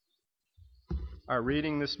Our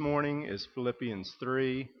reading this morning is Philippians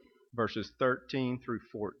 3, verses 13 through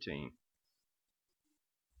 14.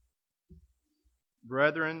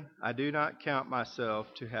 Brethren, I do not count myself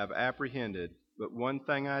to have apprehended, but one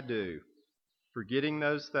thing I do, forgetting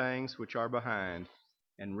those things which are behind,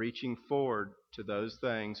 and reaching forward to those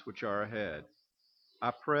things which are ahead.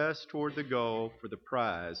 I press toward the goal for the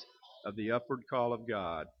prize of the upward call of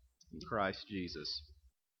God in Christ Jesus.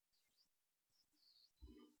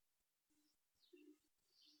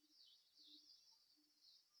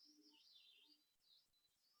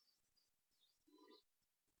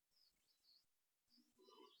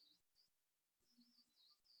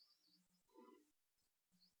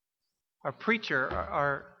 Our preacher,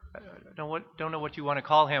 don't know what you want to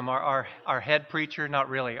call him, our head preacher, not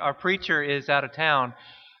really. Our preacher is out of town.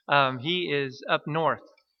 He is up north,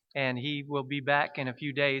 and he will be back in a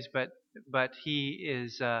few days, but he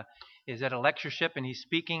is at a lectureship, and he's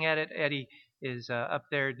speaking at it. Eddie is up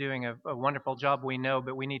there doing a wonderful job, we know,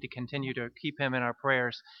 but we need to continue to keep him in our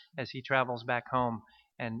prayers as he travels back home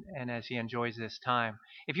and as he enjoys this time.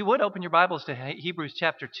 If you would, open your Bibles to Hebrews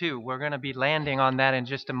chapter 2. We're going to be landing on that in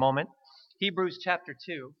just a moment. Hebrews chapter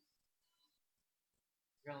 2.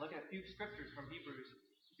 We're going to look at a few scriptures from Hebrews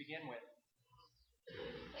to begin with.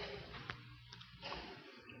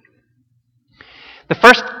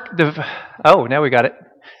 Now we got it.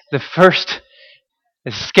 The first,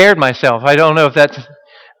 it scared myself. I don't know if that's the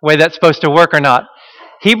way that's supposed to work or not.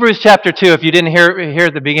 Hebrews chapter 2, if you didn't hear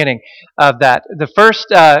the beginning of that. The first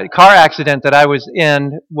car accident that I was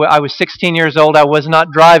in, I was 16 years old. I was not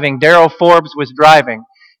driving. Daryl Forbes was driving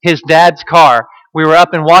his dad's car. We were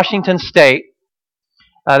up in Washington State.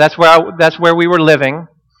 That's where we were living.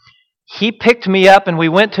 He picked me up and we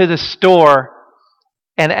went to the store.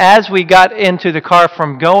 And as we got into the car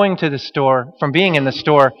from being in the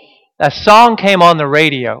store, a song came on the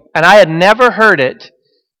radio. And I had never heard it.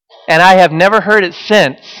 And I have never heard it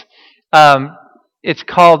since. It's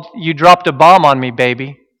called "You Dropped a Bomb on Me,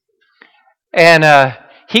 Baby." And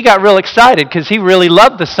he got real excited because he really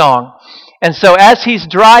loved the song. And so as he's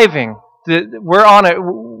driving,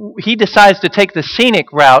 he decides to take the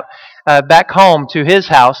scenic route back home to his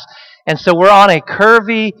house. And so we're on a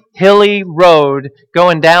curvy, hilly road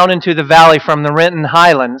going down into the valley from the Renton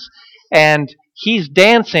Highlands. And he's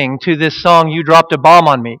dancing to this song, "You Dropped a Bomb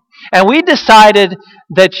on Me." And we decided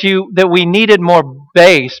that we needed more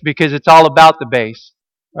bass because it's all about the bass,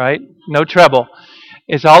 right? No treble.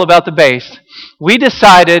 It's all about the bass. We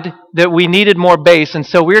decided that we needed more bass, and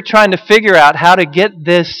so we were trying to figure out how to get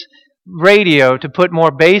this radio to put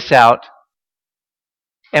more bass out.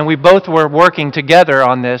 And we both were working together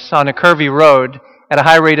on this on a curvy road at a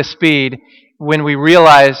high rate of speed when we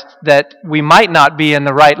realized that we might not be in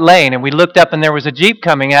the right lane. And we looked up and there was a Jeep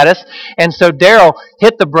coming at us. And so Daryl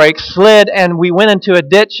hit the brakes, slid, and we went into a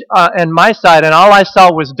ditch on my side. And all I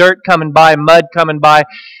saw was dirt coming by, mud coming by.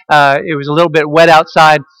 It was a little bit wet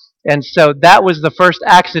outside. And so that was the first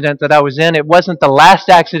accident that I was in. It wasn't the last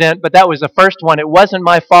accident, but that was the first one. It wasn't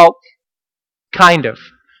my fault, kind of.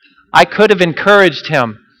 I could have encouraged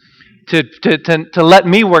him to let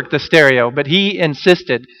me work the stereo, but he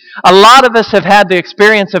insisted. A lot of us have had the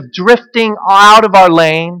experience of drifting out of our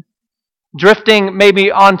lane, drifting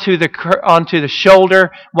maybe onto the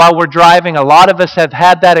shoulder while we're driving. A lot of us have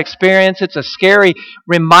had that experience. It's a scary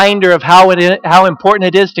reminder of how important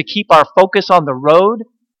it is to keep our focus on the road.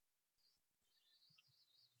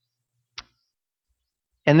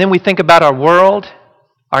 And then we think about our world,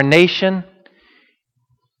 our nation.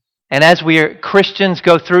 And as we are Christians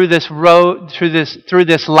go through this road, through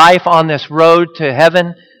this life on this road to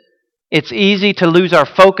heaven, it's easy to lose our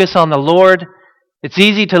focus on the Lord. It's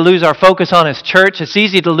easy to lose our focus on His church. It's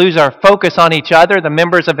easy to lose our focus on each other, the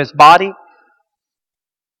members of His body.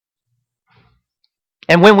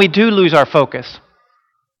 And when we do lose our focus,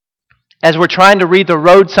 as we're trying to read the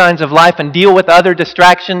road signs of life and deal with other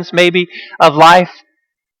distractions maybe of life,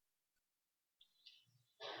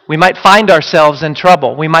 we might find ourselves in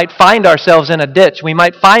trouble. We might find ourselves in a ditch. We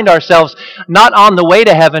might find ourselves not on the way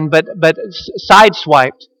to heaven, but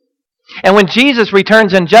sideswiped. And when Jesus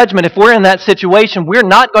returns in judgment, if we're in that situation, we're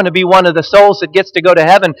not going to be one of the souls that gets to go to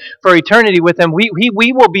heaven for eternity with Him. We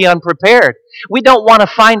will be unprepared. We don't want to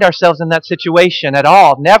find ourselves in that situation at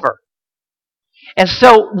all, never. And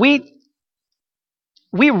so we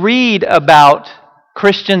read about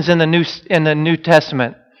Christians in the New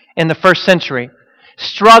Testament, in the first century,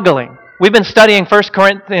 struggling. We've been studying 1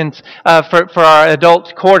 Corinthians for our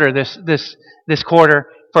adult quarter this quarter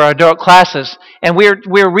for our adult classes, and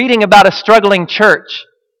we're reading about a struggling church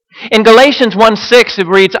In Galatians 1:6 it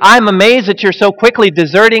reads, I'm amazed that you're so quickly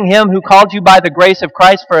deserting him who called you by the grace of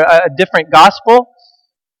Christ for a different gospel.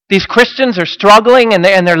 These Christians are struggling and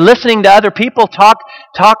they're listening to other people talk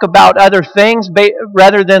about other things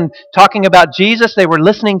rather than talking about Jesus. They were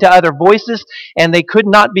listening to other voices and they could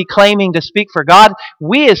not be claiming to speak for God.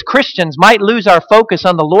 We as Christians might lose our focus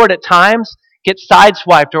on the Lord at times, get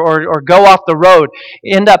sideswiped or go off the road,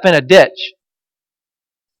 end up in a ditch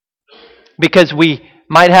because we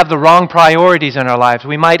might have the wrong priorities in our lives.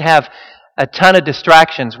 We might have a ton of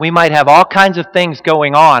distractions. We might have all kinds of things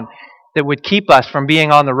going on that would keep us from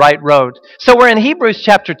being on the right road. So we're in Hebrews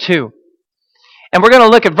chapter 2. And we're going to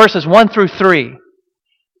look at verses 1 through 3.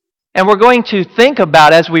 And we're going to think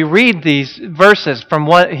about, as we read these verses from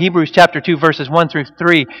Hebrews chapter 2, verses 1 through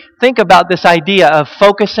 3, think about this idea of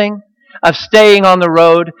focusing, of staying on the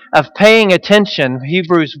road, of paying attention.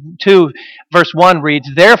 Hebrews 2, verse 1 reads,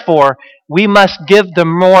 Therefore, we must give the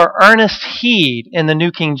more earnest heed in the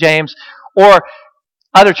New King James, or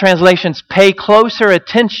other translations, pay closer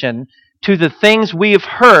attention to the things we have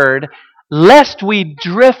heard, lest we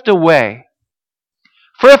drift away.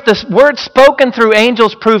 For if the word spoken through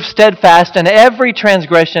angels proved steadfast, and every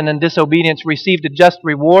transgression and disobedience received a just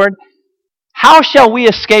reward, how shall we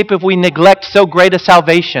escape if we neglect so great a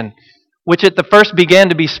salvation, which at the first began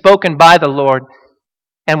to be spoken by the Lord,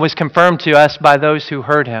 and was confirmed to us by those who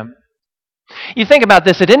heard him? You think about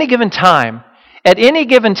this, at any given time,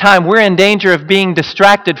 we're in danger of being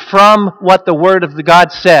distracted from what the Word of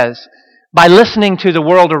God says by listening to the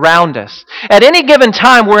world around us. At any given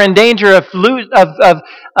time, we're in danger of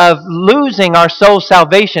losing our soul's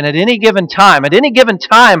salvation. At any given time,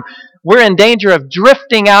 we're in danger of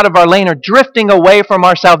drifting out of our lane or drifting away from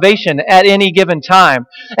our salvation at any given time.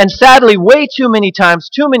 And sadly, way too many times,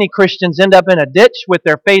 too many Christians end up in a ditch with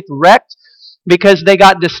their faith wrecked because they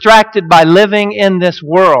got distracted by living in this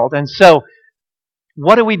world. And so,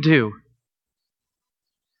 what do we do?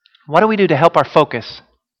 What do we do to help our focus?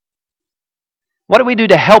 What do we do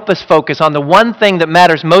to help us focus on the one thing that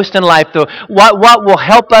matters most in life? What will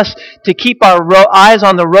help us to keep our eyes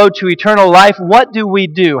on the road to eternal life? What do we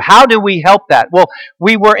do? How do we help that? Well,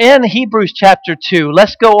 we were in Hebrews chapter 2.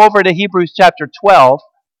 Let's go over to Hebrews chapter 12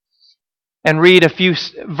 and read a few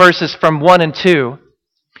verses from 1 and 2.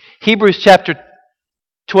 Hebrews chapter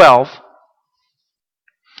 12.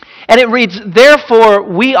 And it reads, Therefore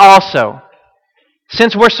we also,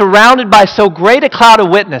 since we're surrounded by so great a cloud of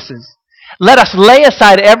witnesses, let us lay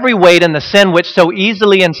aside every weight and the sin which so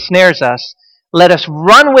easily ensnares us. Let us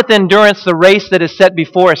run with endurance the race that is set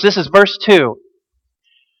before us. This is verse 2.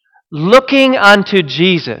 Looking unto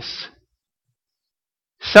Jesus.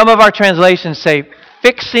 Some of our translations say,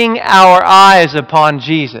 fixing our eyes upon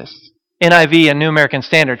Jesus. NIV and New American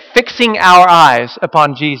Standard. Fixing our eyes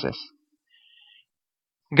upon Jesus.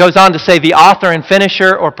 It goes on to say, the author and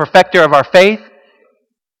finisher or perfecter of our faith,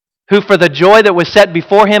 who for the joy that was set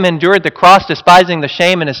before him endured the cross, despising the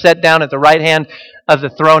shame, and is set down at the right hand of the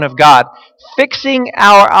throne of God. Fixing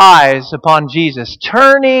our eyes upon Jesus.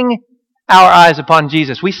 Turning our eyes upon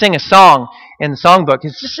Jesus. We sing a song in the songbook.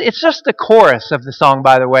 It's just the chorus of the song,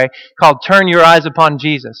 by the way, called Turn Your Eyes Upon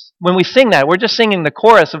Jesus. When we sing that, we're just singing the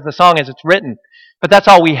chorus of the song as it's written. But that's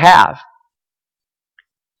all we have.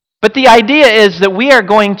 But the idea is that we are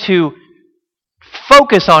going to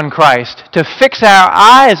focus on Christ, to fix our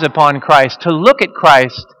eyes upon Christ, to look at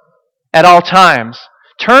Christ at all times,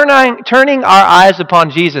 turning our eyes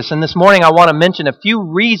upon Jesus. And this morning I want to mention a few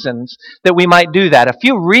reasons that we might do that, a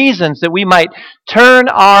few reasons that we might turn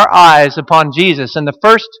our eyes upon Jesus. And the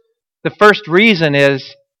first reason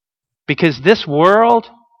is because this world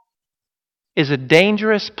is a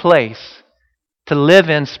dangerous place to live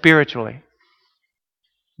in spiritually.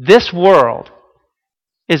 This world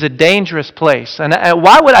is a dangerous place. And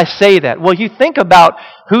why would I say that? Well, you think about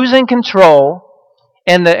who's in control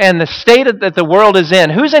and the state that the world is in.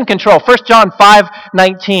 Who's in control? 1 John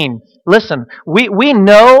 5:19. Listen, we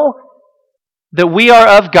know that we are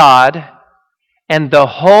of God and the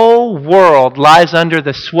whole world lies under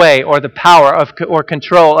the sway or the power of or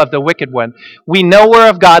control of the wicked one. We know we're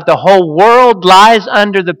of God. The whole world lies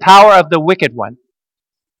under the power of the wicked one.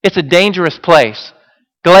 It's a dangerous place.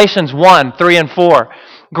 Galatians 1:3 and 4.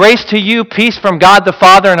 Grace to you, peace from God the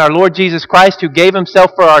Father and our Lord Jesus Christ, who gave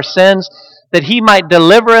himself for our sins, that he might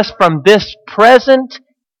deliver us from this present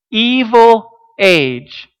evil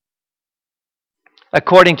age,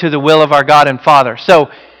 according to the will of our God and Father. So,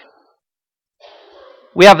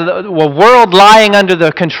 we have the world lying under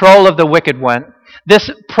the control of the wicked one. This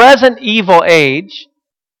present evil age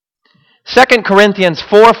 2 Corinthians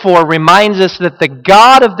 4:4 reminds us that the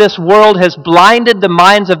God of this world has blinded the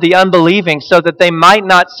minds of the unbelieving so that they might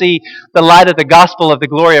not see the light of the gospel of the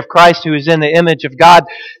glory of Christ, who is in the image of God.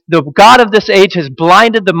 The God of this age has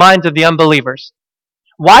blinded the minds of the unbelievers.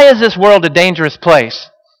 Why is this world a dangerous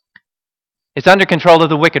place? It's under control of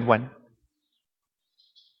the wicked one.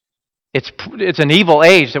 It's an evil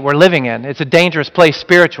age that we're living in. It's a dangerous place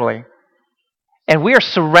spiritually. And we are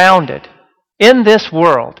surrounded in this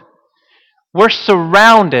world. We're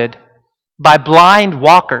surrounded by blind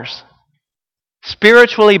walkers,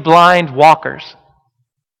 spiritually blind walkers.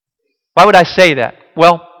 Why would I say that?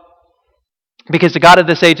 Well, because the God of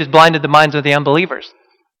this age has blinded the minds of the unbelievers.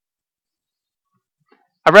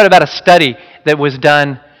 I read about a study that was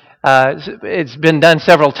done. It's been done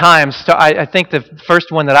several times. So I think the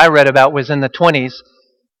first one that I read about was in the 1920s.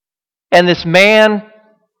 And this man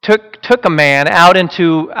took a man out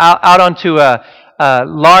onto a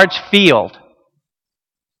large field.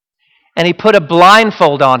 And he put a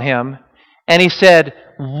blindfold on him. And he said,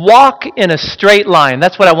 walk in a straight line.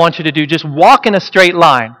 That's what I want you to do. Just walk in a straight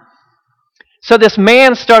line. So this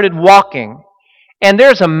man started walking. And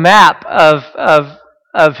there's a map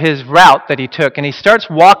of his route that he took. And he starts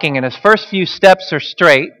walking, and his first few steps are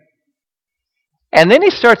straight. And then he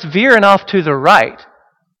starts veering off to the right.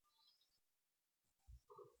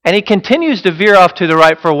 And he continues to veer off to the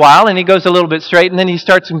right for a while, and he goes a little bit straight, and then he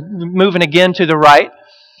starts moving again to the right.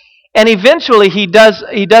 And eventually he does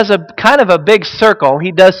a kind of a big circle.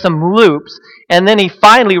 He does some loops, and then he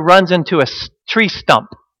finally runs into a tree stump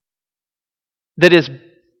that is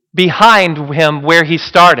behind him from where he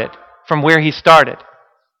started.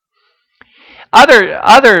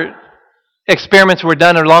 Other experiments were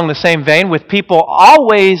done along the same vein with people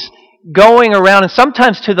always going around, and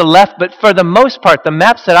sometimes to the left, but for the most part, the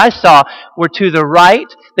maps that I saw were to the right.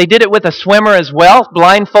 They did it with a swimmer as well,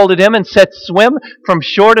 blindfolded him and said, swim from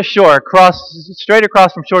shore to shore, straight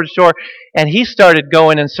across from shore to shore. And he started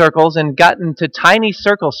going in circles and got into tiny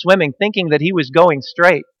circles swimming, thinking that he was going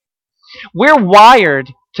straight. We're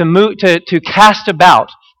wired to cast about.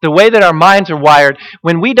 The way that our minds are wired,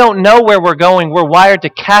 when we don't know where we're going, we're wired to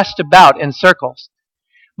cast about in circles.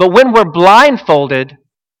 But when we're blindfolded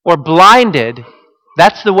or blinded,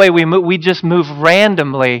 that's the way we move. We just move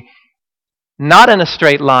randomly, not in a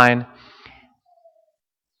straight line,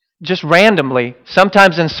 just randomly,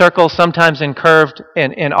 sometimes in circles, sometimes in curved,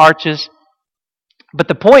 in arches. But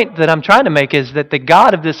the point that I'm trying to make is that the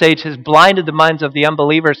God of this age has blinded the minds of the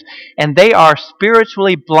unbelievers, and they are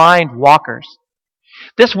spiritually blind walkers.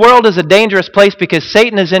 This world is a dangerous place because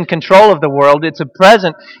Satan is in control of the world. It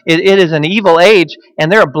is an evil age,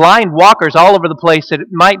 and there are blind walkers all over the place that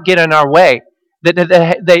might get in our way. The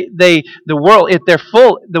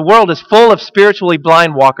world is full of spiritually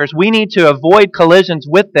blind walkers. We need to avoid collisions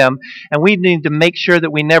with them, and we need to make sure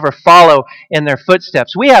that we never follow in their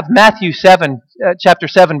footsteps. We have Matthew 7, chapter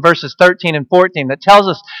 7, verses 13 and 14 that tells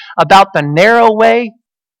us about the narrow way,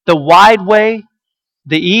 the wide way,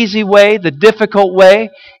 the easy way, the difficult way.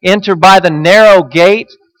 Enter by the narrow gate,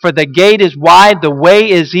 for the gate is wide, the way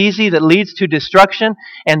is easy that leads to destruction,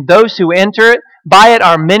 and those who enter it by it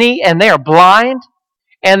are many, and they are blind,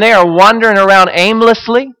 and they are wandering around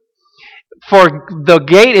aimlessly. For the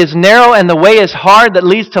gate is narrow and the way is hard that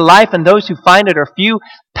leads to life, and those who find it are few.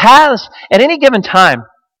 Paths at any given time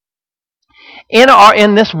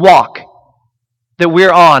in this walk that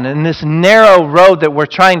we're on, in this narrow road that we're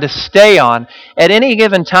trying to stay on, at any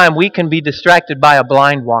given time we can be distracted by a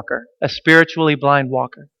blind walker, a spiritually blind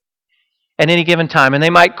walker. At any given time. And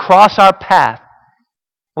they might cross our path.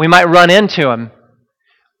 We might run into them.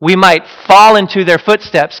 We might fall into their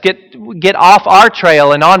footsteps, get off our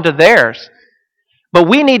trail and onto theirs. But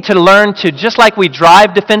we need to learn to, just like we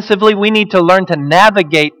drive defensively, we need to learn to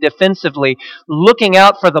navigate defensively, looking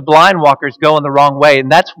out for the blind walkers going the wrong way. And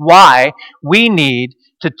that's why we need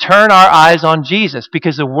to turn our eyes on Jesus,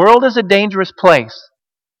 because the world is a dangerous place.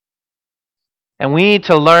 And we need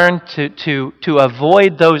to learn to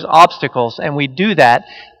avoid those obstacles, and we do that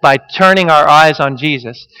by turning our eyes on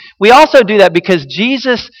Jesus. We also do that because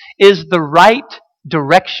Jesus is the right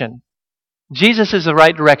direction. Jesus is the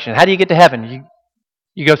right direction. How do you get to heaven?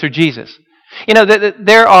 You go through Jesus. You know,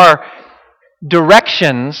 there are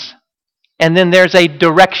directions, and then there's a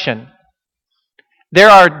direction. There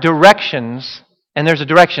are directions, and there's a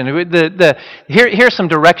direction. Here's some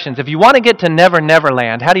directions. If you want to get to Never Never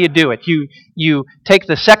Land, how do you do it? You take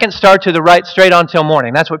the second star to the right straight on till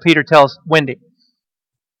morning. That's what Peter tells Wendy.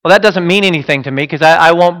 Well, that doesn't mean anything to me because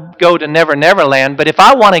I won't go to Never Never Land. But if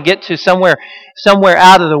I want to get to somewhere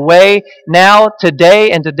out of the way now,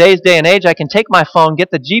 today, in today's day and age, I can take my phone, get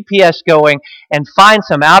the GPS going, and find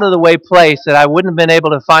some out of the way place that I wouldn't have been able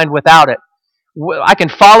to find without it. I can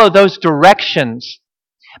follow those directions.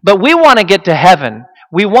 But we want to get to heaven.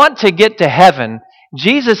 We want to get to heaven.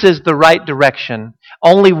 Jesus is the right direction.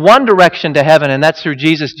 Only one direction to heaven, and that's through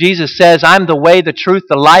Jesus. Jesus says, I'm the way, the truth,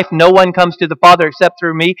 the life. No one comes to the Father except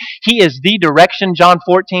through me. He is the direction, John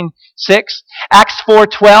 14:6. Acts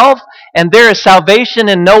 4:12, and there is salvation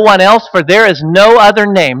in no one else, for there is no other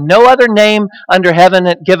name under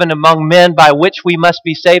heaven given among men by which we must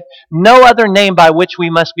be saved. No other name by which we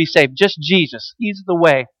must be saved. Just Jesus. He's the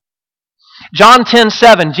way. John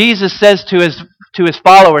 10:7, Jesus says to his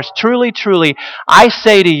followers, truly, truly, I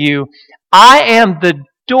say to you, I am the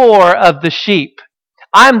door of the sheep.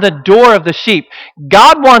 I'm the door of the sheep.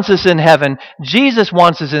 God wants us in heaven. Jesus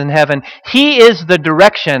wants us in heaven. He is the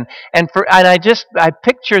direction. And I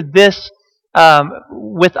picture this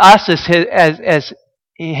with us as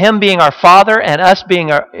Him being our Father and us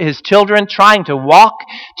being His children, trying to walk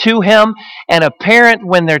to Him. And a parent,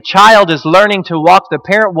 when their child is learning to walk, the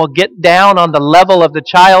parent will get down on the level of the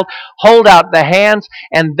child, hold out the hands,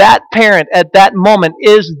 and that parent at that moment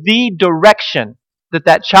is the direction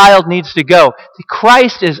that child needs to go.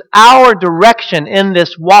 Christ is our direction in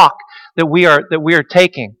this walk that we are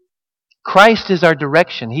taking. Christ is our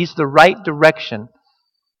direction. He's the right direction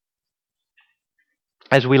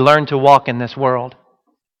as we learn to walk in this world.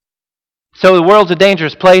 So the world's a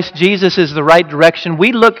dangerous place. Jesus is the right direction.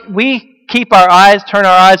 We turn our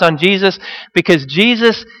eyes on Jesus because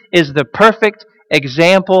Jesus is the perfect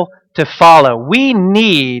example to follow. We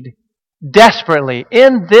need desperately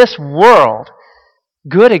in this world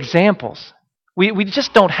good examples. We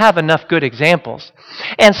just don't have enough good examples.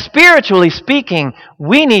 And spiritually speaking,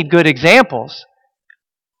 we need good examples.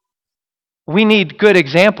 We need good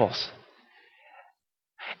examples.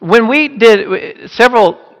 When we did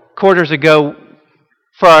several quarters ago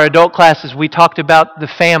for our adult classes, we talked about the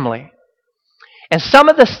family. And some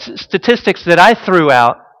of the statistics that I threw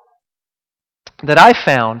out, that I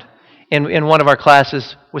found in one of our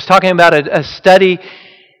classes, was talking about a study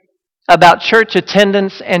about church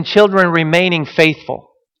attendance and children remaining faithful.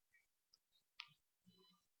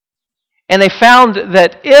 And they found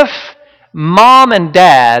that if mom and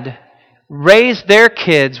dad raised their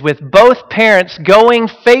kids with both parents going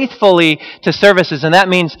faithfully to services, and that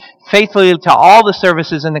means faithfully to all the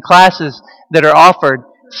services and the classes that are offered,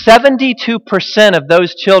 72% of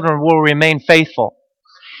those children will remain faithful.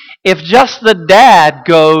 If just the dad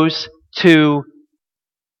goes to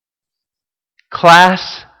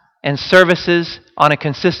class and services on a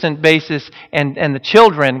consistent basis and the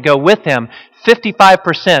children go with him,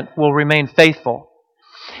 55% will remain faithful.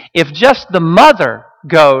 If just the mother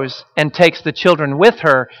goes and takes the children with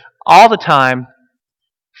her all the time,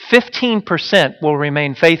 15% will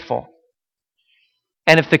remain faithful.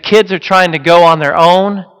 And if the kids are trying to go on their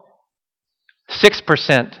own,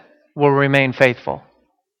 6% will remain faithful.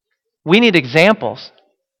 We need examples.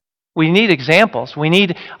 We need examples. We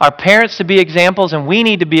need our parents to be examples, and we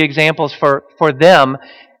need to be examples for them,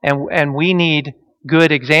 and we need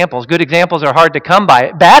good examples. Good examples are hard to come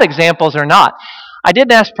by. Bad examples are not. I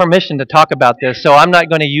didn't ask permission to talk about this, so I'm not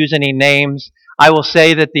going to use any names. I will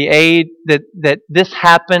say that that this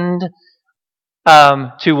happened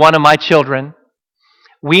to one of my children.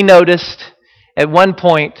 We noticed at one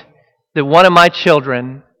point that one of my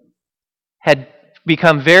children had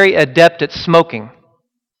become very adept at smoking.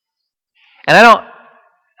 And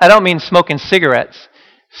I don't mean smoking cigarettes,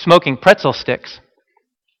 smoking pretzel sticks.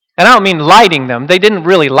 And I don't mean lighting them. They didn't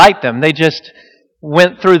really light them. They just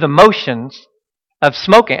went through the motions of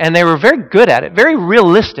smoking. And they were very good at it, very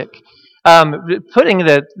realistic. Putting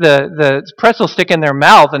the pretzel stick in their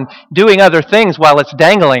mouth and doing other things while it's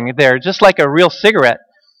dangling there, just like a real cigarette.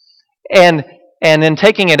 And then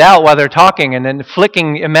taking it out while they're talking, and then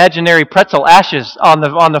flicking imaginary pretzel ashes on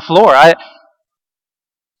the floor.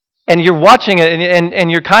 And you're watching it,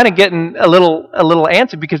 and you're kind of getting a little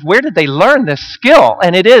antsy because where did they learn this skill?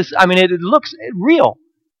 And it looks real.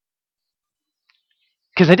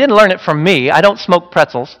 Because they didn't learn it from me. I don't smoke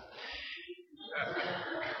pretzels.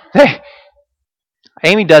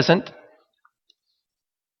 Amy doesn't.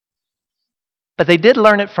 But they did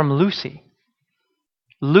learn it from Lucy.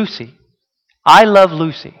 Lucy. I love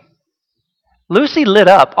Lucy. Lucy lit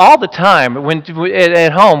up all the time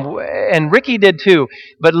at home, and Ricky did too,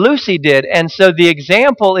 but Lucy did. And so the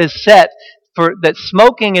example is set for that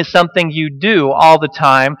smoking is something you do all the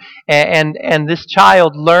time, and this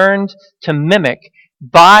child learned to mimic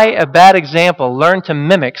by a bad example, learn to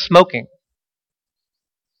mimic smoking.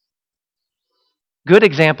 Good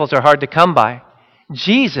examples are hard to come by.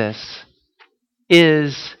 Jesus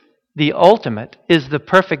is the ultimate, is the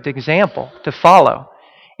perfect example to follow.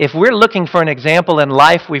 If we're looking for an example in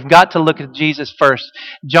life, we've got to look at Jesus first.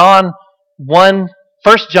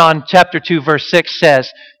 First John chapter 2, verse 6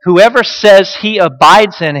 says, "Whoever says he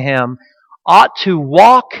abides in him ought to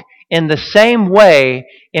walk in the same way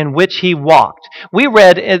in which he walked." We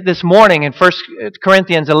read this morning in 1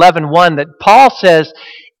 Corinthians 11:1 that Paul says,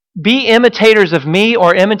 "Be imitators of me,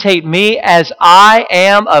 or imitate me as I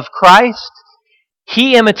am of Christ."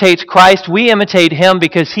 He imitates Christ. We imitate him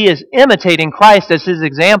because he is imitating Christ as his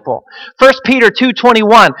example. 1 Peter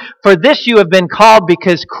 2:21, "For this you have been called,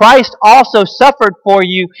 because Christ also suffered for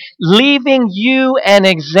you, leaving you an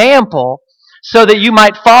example so that you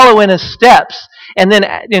might follow in his steps." And then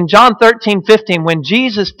in John 13:15, when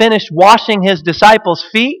Jesus finished washing his disciples'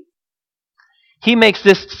 feet, he makes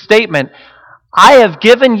this statement, "I have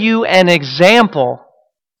given you an example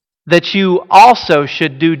that you also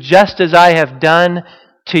should do just as I have done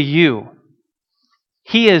to you."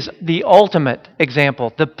 He is the ultimate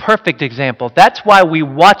example, the perfect example. That's why we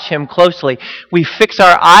watch him closely. We fix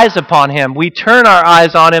our eyes upon him. We turn our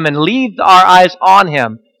eyes on him and leave our eyes on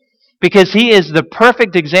him, because he is the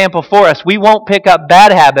perfect example for us. We won't pick up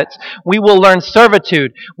bad habits. We will learn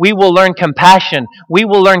servitude. We will learn compassion. We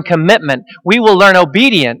will learn commitment. We will learn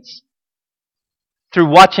obedience through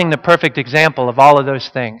watching the perfect example of all of those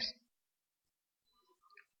things.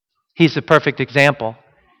 He's the perfect example.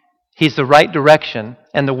 He's the right direction,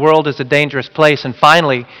 and the world is a dangerous place. And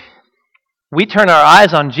finally, we turn our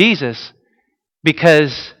eyes on Jesus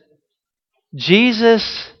because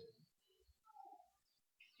Jesus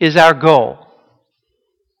is our goal.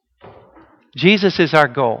 Jesus is our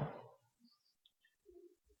goal.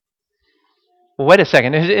 Well, wait a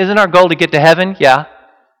second. Isn't our goal to get to heaven? Yeah.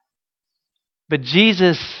 But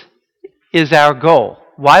Jesus is our goal.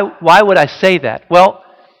 Why would I say that? Well,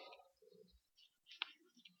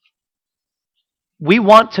 we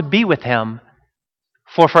want to be with him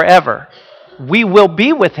for forever. We will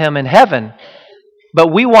be with him in heaven, but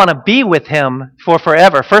we want to be with him for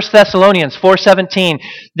forever. 1 Thessalonians 4:17,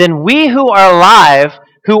 "Then we who are alive,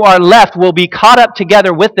 who are left, will be caught up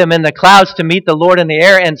together with them in the clouds to meet the Lord in the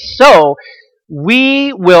air, and so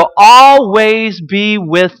we will always be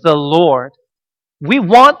with the Lord." We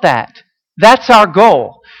want that. That's our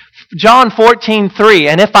goal. John 14:3,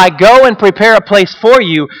 "And if I go and prepare a place for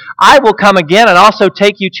you, I will come again and also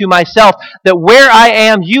take you to myself, that where I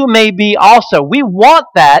am, you may be also." We want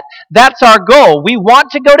that. That's our goal. We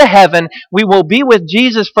want to go to heaven. We will be with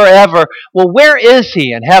Jesus forever. Well, where is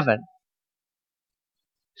he in heaven?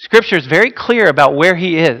 Scripture is very clear about where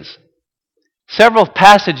he is. Several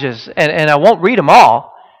passages, and I won't read them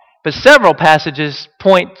all, but several passages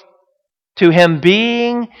point to him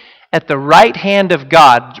being at the right hand of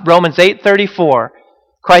God. Romans 8:34,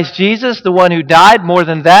 "Christ Jesus, the one who died, more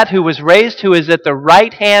than that, who was raised, who is at the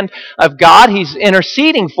right hand of God." He's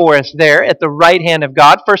interceding for us there at the right hand of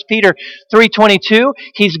God. 1 Peter 3:22,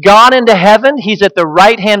 "He's gone into heaven. He's at the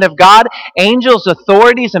right hand of God. Angels,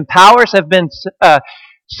 authorities, and powers have been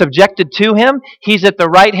subjected to him. He's at the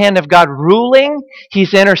right hand of God ruling.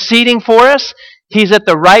 He's interceding for us. He's at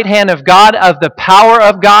the right hand of God, of the power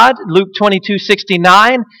of God." Luke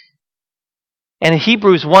 22:69. And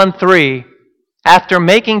Hebrews 1:3, "After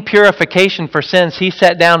making purification for sins, he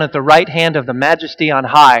sat down at the right hand of the Majesty on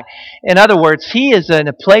high." In other words, he is in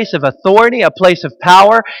a place of authority, a place of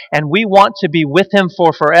power, and we want to be with him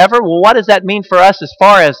for forever. Well, what does that mean for us as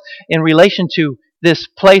far as in relation to this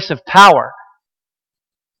place of power?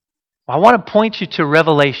 Well, I want to point you to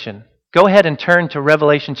Revelation. Go ahead and turn to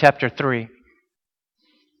Revelation chapter 3.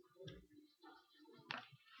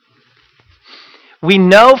 We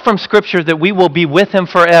know from Scripture that we will be with him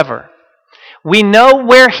forever. We know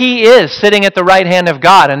where he is, sitting at the right hand of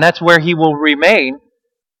God, and that's where he will remain.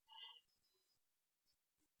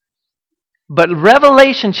 But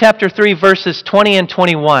Revelation chapter 3, verses 20 and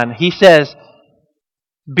 21, he says,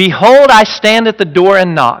 "Behold, I stand at the door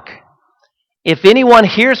and knock. If anyone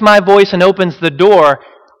hears my voice and opens the door,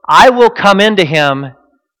 I will come into him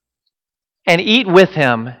and eat with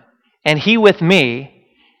him, and he with me."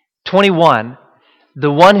 21, "The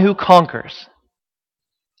one who conquers,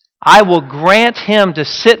 I will grant him to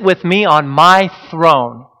sit with me on my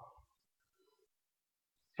throne,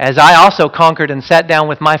 as I also conquered and sat down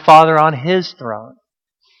with my Father on his throne."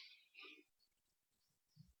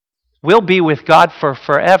 We'll be with God for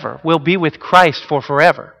forever. We'll be with Christ for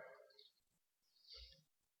forever,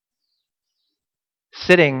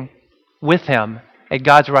 sitting with him at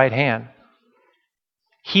God's right hand.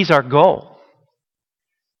 He's our goal.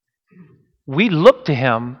 We look to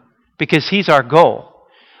Him because He's our goal.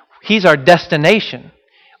 He's our destination.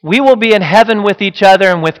 We will be in heaven with each other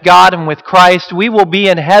and with God and with Christ. We will be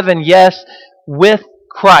in heaven, yes, with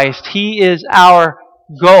Christ. He is our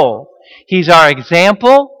goal. He's our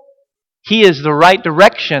example. He is the right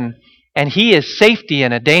direction. And He is safety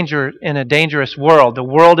in a dangerous world. The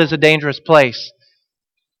world is a dangerous place.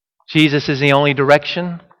 Jesus is the only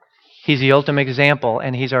direction. He's the ultimate example,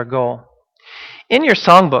 and He's our goal. In your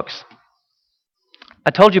songbooks, I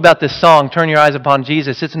told you about this song, Turn Your Eyes Upon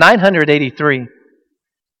Jesus. It's 983.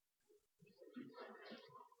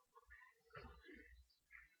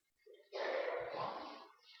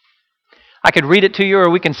 I could read it to you or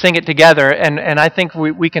we can sing it together, and I think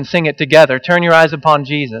we can sing it together. Turn your eyes upon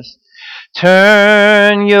Jesus.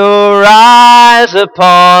 Turn your eyes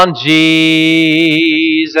upon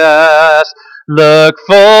Jesus. Look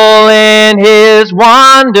full in His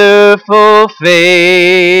wonderful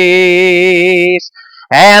face,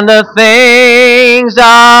 and the things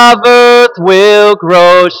of earth will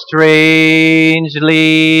grow strangely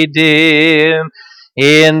dim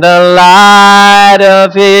in the light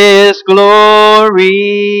of His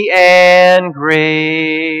glory and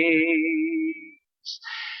grace.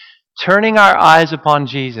 Turning our eyes upon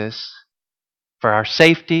Jesus for our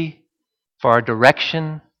safety, for our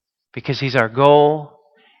direction, because He's our goal,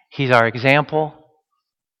 He's our example.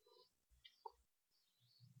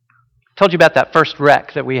 I told you about that first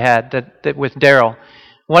wreck that we had that with Daryl.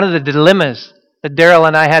 One of the dilemmas that Daryl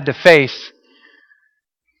and I had to face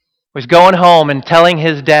was going home and telling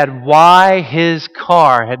his dad why his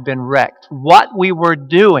car had been wrecked, what we were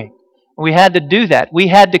doing. We had to do that. We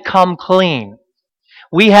had to come clean.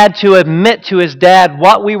 We had to admit to his dad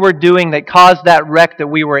what we were doing that caused that wreck that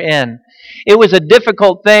we were in. It was a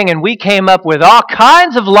difficult thing, and we came up with all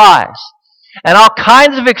kinds of lies and all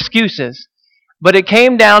kinds of excuses. But it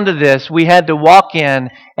came down to this. We had to walk in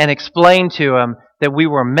and explain to him that we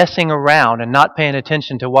were messing around and not paying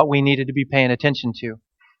attention to what we needed to be paying attention to.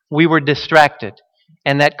 We were distracted,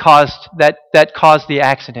 and that caused the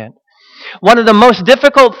accident. One of the most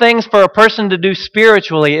difficult things for a person to do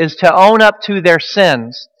spiritually is to own up to their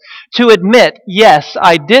sins. To admit, yes,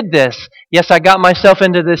 I did this. Yes, I got myself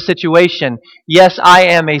into this situation. Yes, I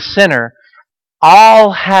am a sinner.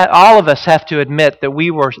 All of us have to admit that we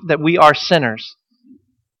are sinners.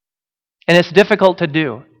 And it's difficult to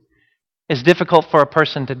do. It's difficult for a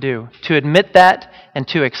person to do. To admit that and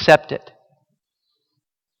to accept it.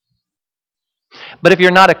 But if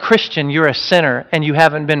you're not a Christian, you're a sinner and you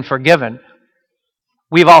haven't been forgiven.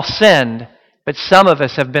 We've all sinned, but some of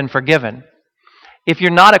us have been forgiven. If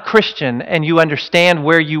you're not a Christian and you understand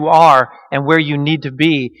where you are and where you need to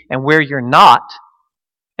be and where you're not,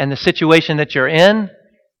 and the situation that you're in,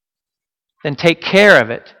 then take care of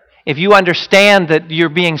it. If you understand that you're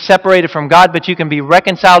being separated from God, but you can be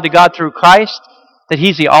reconciled to God through Christ, that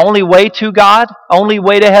He's the only way to God, only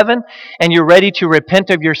way to heaven, and you're ready to repent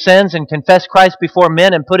of your sins and confess Christ before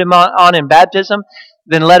men and put Him on in baptism,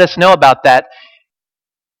 then let us know about that.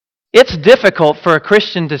 It's difficult for a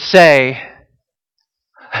Christian to say,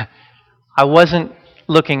 I wasn't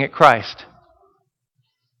looking at Christ.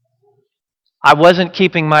 I wasn't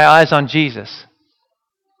keeping my eyes on Jesus.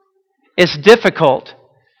 It's difficult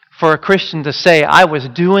for a Christian to say, I was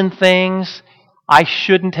doing things I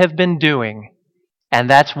shouldn't have been doing, and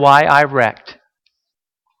that's why I wrecked.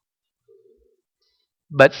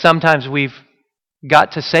 But sometimes we've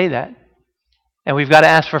got to say that, and we've got to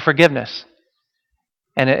ask for forgiveness.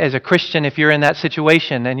 And as a Christian, if you're in that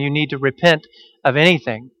situation and you need to repent of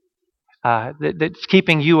anything that's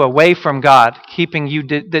keeping you away from God,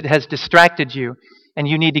 that has distracted you, and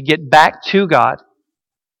you need to get back to God,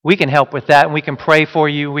 we can help with that, and we can pray for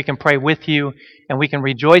you, we can pray with you, and we can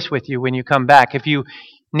rejoice with you when you come back. If you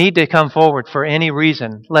need to come forward for any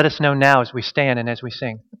reason, let us know now as we stand and as we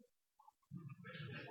sing.